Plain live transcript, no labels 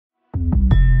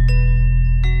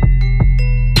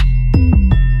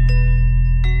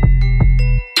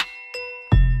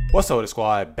What's up with the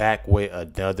squad? Back with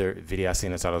another video. I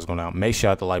seen the title was going out. Make sure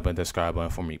you hit the like button, the subscribe button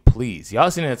for me, please.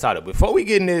 Y'all seen the title. Before we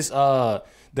get in this, the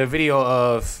video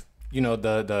of, you know,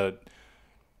 the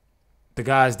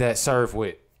guys that serve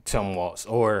with Tim Walz,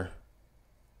 or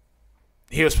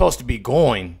he was supposed to be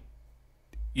going,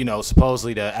 you know,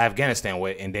 supposedly to Afghanistan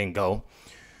with and then go.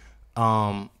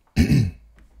 I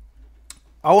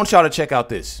want y'all to check out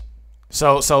this.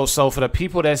 So for the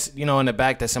people that's, you know, in the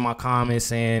back that's in my comments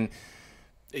saying,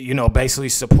 you know, basically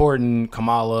supporting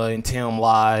Kamala and Tim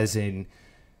lies and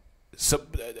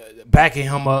backing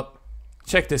him up,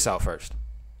 check this out first.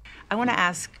 I want to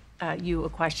ask you a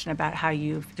question about how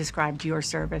you've described your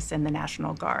service in the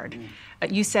National Guard.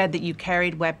 You said that you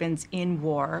carried weapons in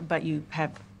war, but you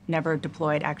have never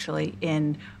deployed actually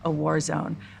in a war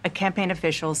zone. A campaign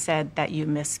official said that you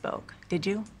misspoke. Did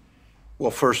you?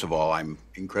 Well, first of all, I'm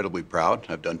incredibly proud.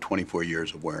 I've done 24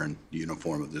 years of wearing the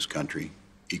uniform of this country.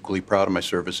 Equally proud of my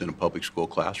service in a public school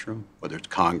classroom, whether it's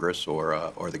Congress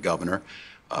or the governor.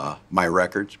 My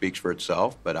record speaks for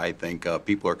itself, but I think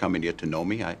people are coming to get to know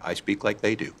me. I speak like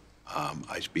they do.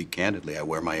 I speak candidly. I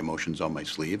wear my emotions on my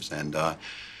sleeves, and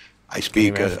I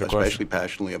speak especially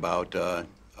passionately about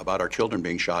our children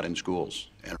being shot in schools.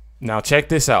 Now check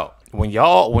this out. When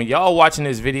y'all watching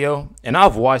this video, and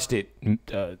I've watched it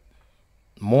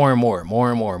more and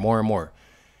more.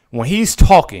 When he's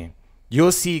talking,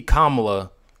 you'll see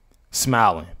Kamala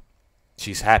smiling.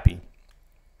 She's happy.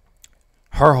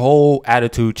 Her whole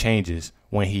attitude changes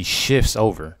when he shifts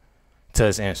over to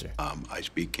his answer. I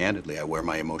speak candidly. I wear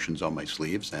my emotions on my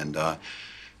sleeves, and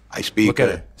I speak. Look at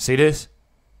it. See this?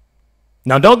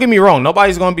 Now, don't get me wrong.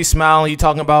 Nobody's going to be smiling. You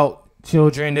talking about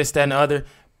children, this, that, and the other.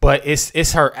 But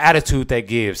it's her attitude that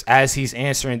gives as he's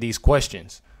answering these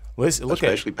questions. Listen, look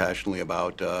especially passionately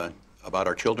about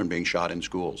our children being shot in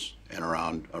schools and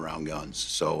around guns.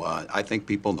 So I think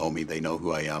people know me. They know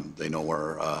who I am. They know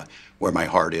where my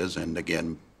heart is. And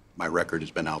again, my record has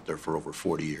been out there for over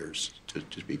 40 years to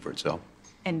speak for itself.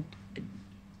 And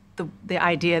the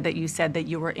idea that you said that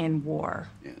you were in war,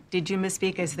 yeah. Did you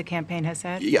misspeak as the campaign has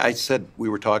said? Yeah, I said we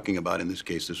were talking about, in this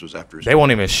case, this was after his... They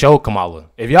won't even show Kamala.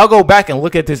 If y'all go back and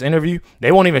look at this interview,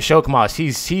 they won't even show Kamala.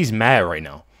 She's mad right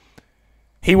now.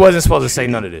 He wasn't supposed to say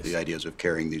none of this. The ideas of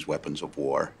carrying these weapons of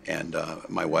war. And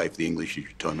my wife, the English teacher,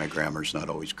 told me my grammar is not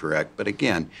always correct. But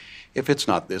again, if it's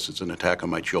not this, it's an attack on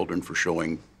my children for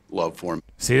showing love for them.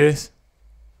 See this?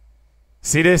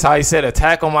 See this? How he said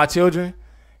attack on my children?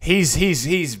 He's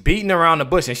beating around the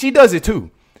bush, and she does it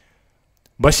too.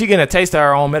 But she getting a taste of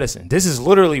her own medicine. This is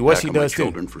literally what she does too.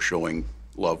 Children for showing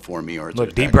love for me, or it's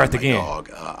look, deep breath again.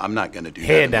 I'm not going to do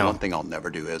Head that. down. One thing I'll never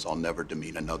do is I'll never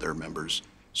demean another member's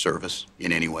service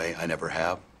in any way. I never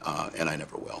have, and I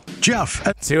never will.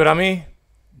 Jeff. See what I mean?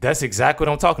 That's exactly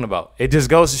what I'm talking about. It just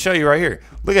goes to show you right here.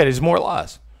 Look at it. There's more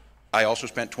lies. I also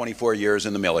spent 24 years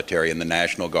in the military, in the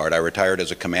National Guard. I retired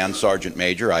as a command sergeant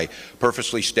major. I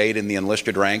purposely stayed in the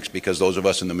enlisted ranks because those of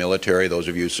us in the military, those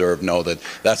of you who served, know that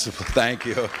thank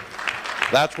you.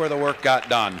 That's where the work got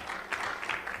done.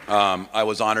 I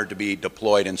was honored to be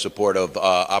deployed in support of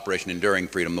Operation Enduring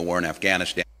Freedom, the war in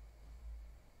Afghanistan.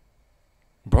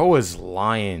 Bro is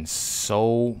lying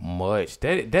so much.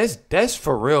 That's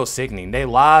for real sickening. They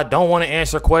lie, don't want to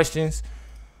answer questions.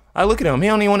 I look at him. He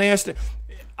don't even want to answer.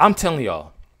 I'm telling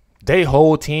y'all, they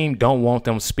whole team don't want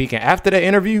them speaking. After the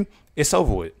interview, it's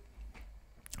over with.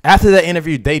 After the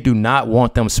interview, they do not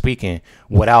want them speaking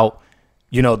without,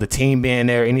 you know, the team being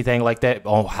there, anything like that,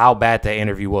 on how bad that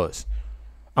interview was.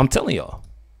 I'm telling y'all.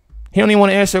 He don't even want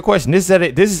to answer a question. This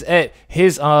is at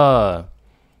his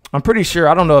I'm pretty sure,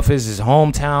 I don't know if it's his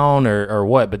hometown or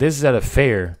what, but this is at a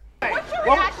fair. What's your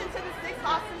reaction to the 6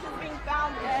 hostages being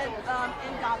found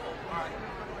in Gaza?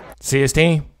 See his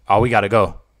team? Oh, we got to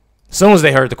go. As soon as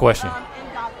they heard the question.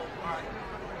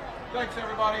 Thanks,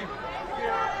 everybody.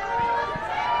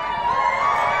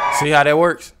 See how that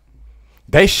works?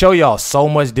 They show y'all so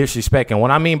much disrespect. And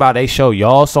what I mean by they show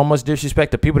y'all so much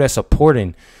disrespect, the people that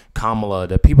supporting Kamala,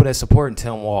 the people that supporting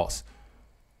Tim Walz.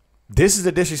 This is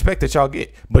the disrespect that y'all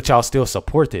get, but y'all still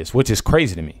support this, which is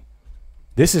crazy to me.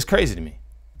 This is crazy to me.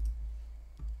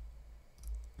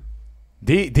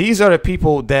 These are the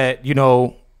people that, you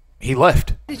know, he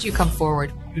left. Why did you come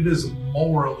forward? It is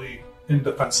morally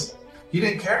indefensible. He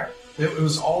didn't care. It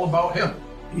was all about him.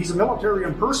 He's a military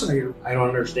impersonator. I don't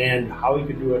understand how he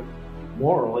could do it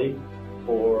morally,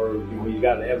 or, you know, he's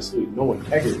got absolutely no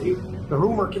integrity. The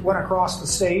rumor went across the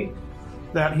state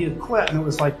that he had quit, and it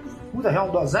was like, who the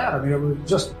hell does that? I mean, it was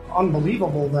just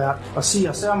unbelievable that a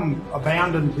CSM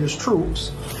abandoned his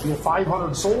troops,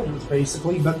 500 soldiers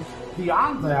basically, but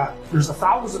beyond that, there's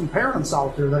 1,000 parents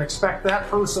out there that expect that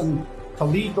person to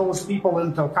lead those people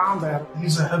into combat.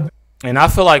 And I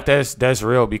feel like that's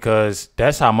real, because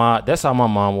that's how my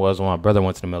mom was when my brother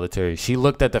went to the military. She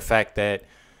looked at the fact that,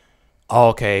 oh,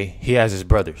 okay, he has his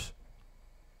brothers.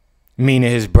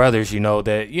 Meaning his brothers, in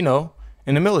the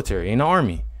military, in the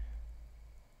army.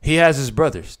 He has his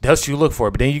brothers. That's what you look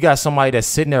for. But then you got somebody that's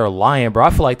sitting there lying, bro. I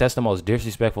feel like that's the most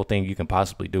disrespectful thing you can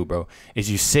possibly do, bro. Is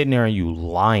you sitting there and you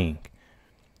lying.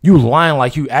 You lying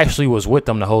like you actually was with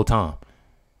them the whole time.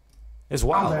 It's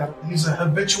wild. He's a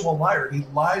habitual liar. He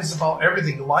lies about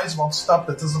everything. He lies about stuff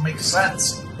that doesn't make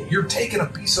sense. You're taking a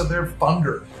piece of their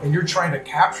thunder and you're trying to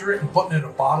capture it and put it in a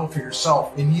bottle for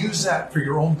yourself and use that for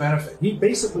your own benefit. He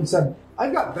basically said,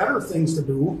 I've got better things to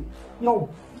do. Go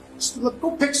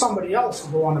pick somebody else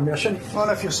to go on a mission. Well,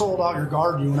 if you sold out your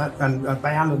guard unit and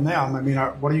abandoned them,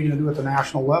 what are you going to do at the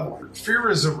national level? Fear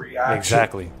is a reaction.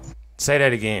 Exactly. Say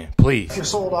that again, please. If you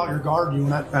sold out your guard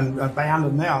unit and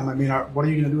abandoned them, what are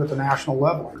you going to do at the national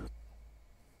level?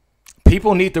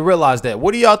 People need to realize that.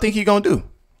 What do y'all think he's going to do?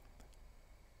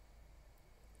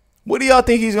 What do y'all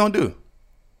think he's going to do?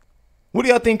 What do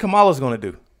y'all think Kamala's going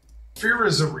to do? Fear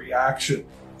is a reaction.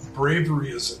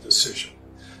 Bravery is a decision.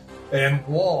 And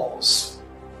Walz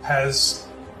has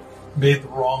made the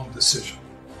wrong decision.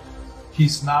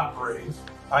 He's not brave.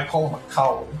 I call him a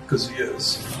coward because he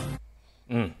is.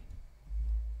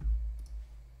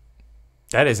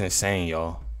 That is insane,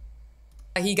 y'all.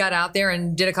 He got out there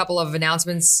and did a couple of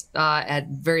announcements at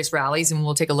various rallies, and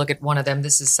we'll take a look at one of them.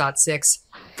 This is SOT 6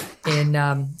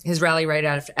 in his rally right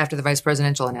after the vice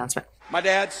presidential announcement. My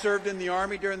dad served in the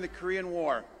Army during the Korean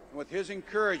War. And with his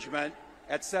encouragement,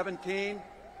 at 17,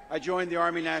 I joined the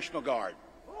Army National Guard.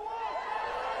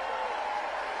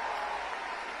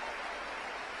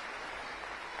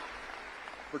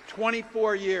 For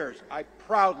 24 years, I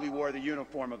proudly wore the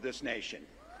uniform of this nation.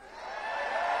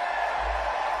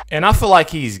 And I feel like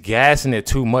he's gassing it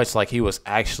too much, like he was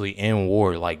actually in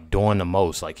war, like doing the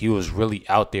most. Like he was really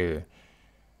out there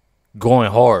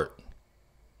going hard.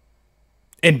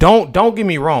 And don't get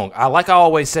me wrong. I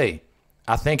always say,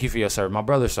 I thank you for your service. My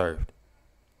brother served.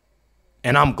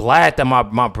 And I'm glad that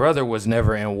my brother was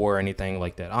never in war or anything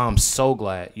like that. I'm so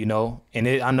glad, And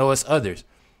I know it's others.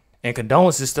 And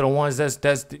condolences to the ones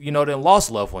that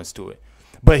lost loved ones to it.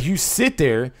 But you sit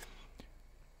there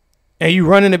and you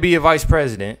running to be a vice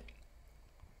president,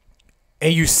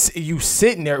 and you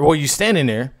sitting there, or you standing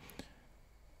there,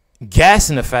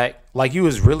 gassing the fact like you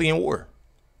was really in war.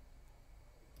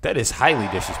 That is highly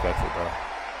disrespectful, bro.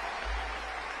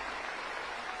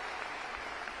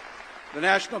 The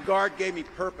National Guard gave me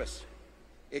purpose.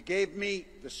 It gave me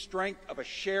the strength of a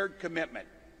shared commitment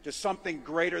to something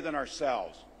greater than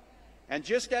ourselves. And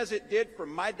just as it did for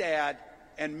my dad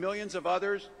and millions of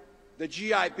others, the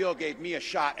GI Bill gave me a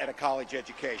shot at a college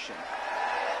education.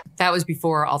 That was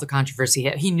before all the controversy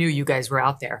hit. He knew you guys were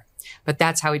out there, but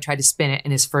that's how he tried to spin it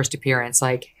in his first appearance.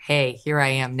 Like, hey, here I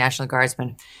am, National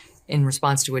Guardsman, in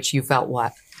response to which you felt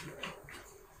what?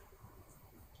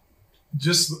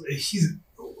 Just, he's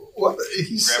grab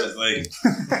his leg.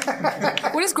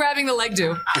 What does grabbing the leg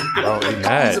do? Oh, he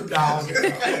mad. Calms him down.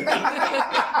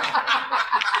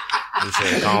 He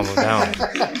said calm him down.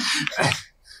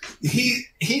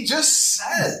 He just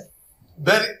said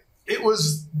that it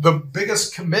was the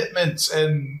biggest commitment,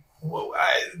 and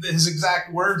his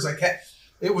exact words,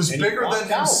 it was bigger than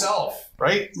himself,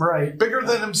 right? Right. Bigger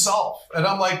than himself. And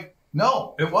I'm like,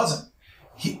 no, it wasn't.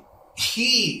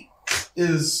 He's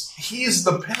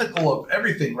the pinnacle of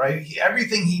everything, right?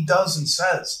 Everything he does and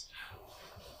says.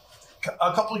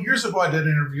 A couple of years ago, I did an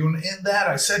interview, and in that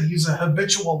I said he's a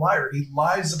habitual liar. He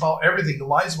lies about everything. He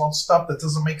lies about stuff that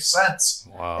doesn't make sense.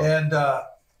 Wow. And,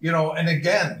 and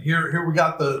again, here we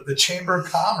got the Chamber of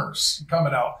Commerce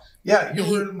coming out. Yeah, you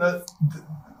were in the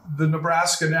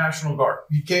Nebraska National Guard.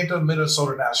 You came to the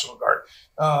Minnesota National Guard.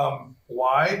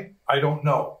 Why? I don't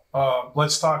know.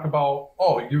 Let's talk about,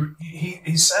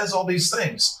 he says all these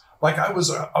things. Like I was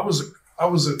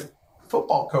a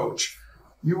football coach.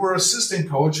 You were assistant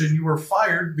coach and you were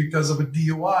fired because of a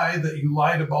DUI that you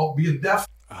lied about being deaf.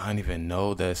 I didn't even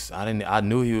know this. I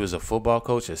knew he was a football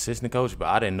coach, assistant coach, but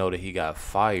I didn't know that he got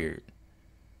fired.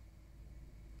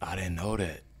 I didn't know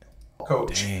that.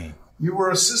 Coach. Dang. You were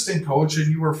assistant coach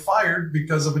and you were fired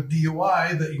because of a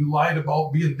DUI that you lied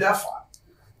about being deaf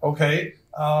on. Okay?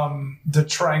 To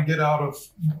try and get out of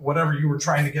whatever you were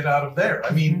trying to get out of there. I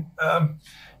mean,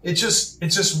 it's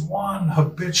just one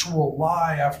habitual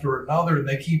lie after another, and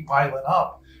they keep piling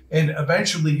up. And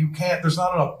eventually there's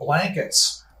not enough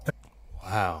blankets.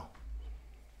 Wow.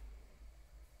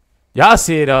 Y'all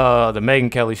see it, the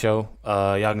Megyn Kelly show.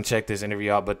 Y'all can check this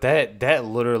interview out. But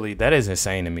that is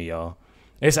insane to me, y'all.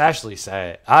 It's actually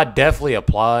sad. I definitely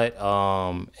applaud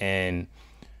and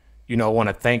want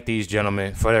to thank these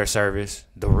gentlemen for their service.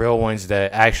 The real ones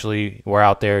that actually were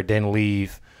out there, didn't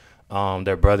leave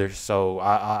their brothers. So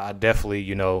I definitely,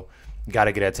 got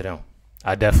to get that to them.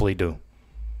 I definitely do.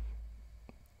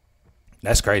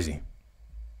 That's crazy.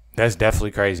 That's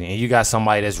definitely crazy. And you got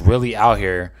somebody that's really out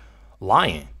here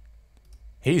lying.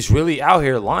 He's really out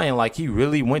here lying like he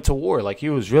really went to war. Like he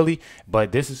was really,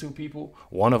 but this is who people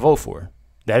want to vote for.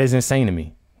 That is insane to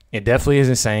me. It definitely is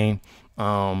insane.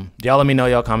 Y'all let me know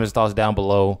y'all comments, thoughts down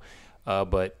below.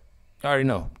 But you already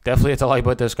know. Definitely hit the like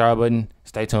button, subscribe button.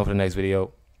 Stay tuned for the next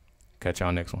video. Catch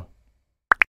y'all next one.